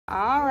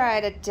All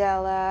right,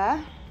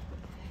 Adela.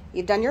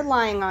 You've done your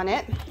lying on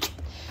it.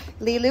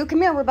 Lilu,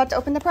 come here. We're about to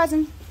open the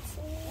present.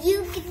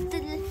 You get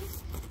the...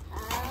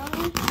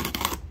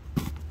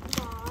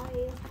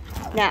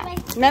 Now,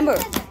 remember,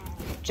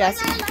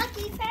 Jesse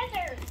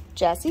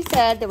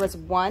said there was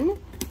one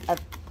of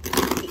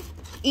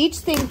each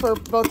thing for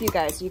both you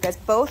guys. You guys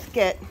both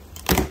get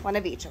one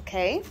of each,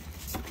 okay?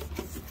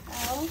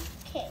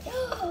 Okay.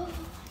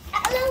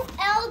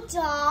 LOL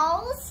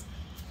dolls.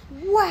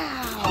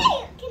 Wow.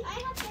 Hey, can I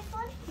have this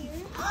one here?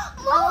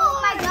 Oh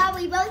my god,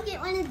 we both get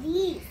one of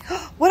these.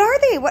 What are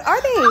they? What are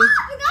they? We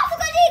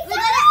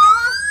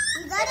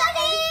got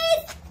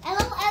these.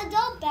 LOL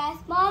doll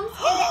best moms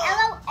and the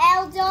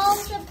LOL doll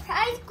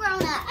surprise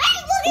grown up.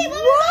 Hey, look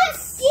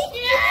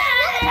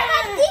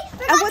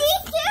at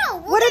these too.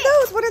 What are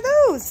those? What are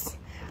those?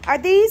 Are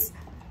these?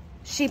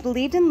 She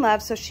believed in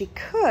love, so she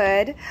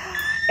could.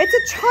 It's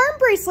a charm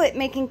bracelet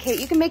making kit.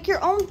 You can make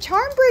your own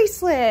charm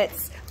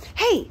bracelets.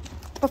 Hey,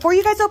 before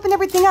you guys open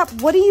everything up,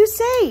 what do you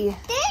say?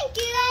 Thank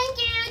you,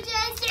 Jesse.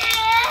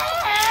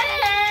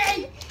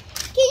 Can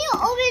you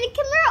open it?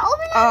 Come here,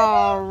 open it.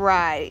 All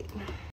right.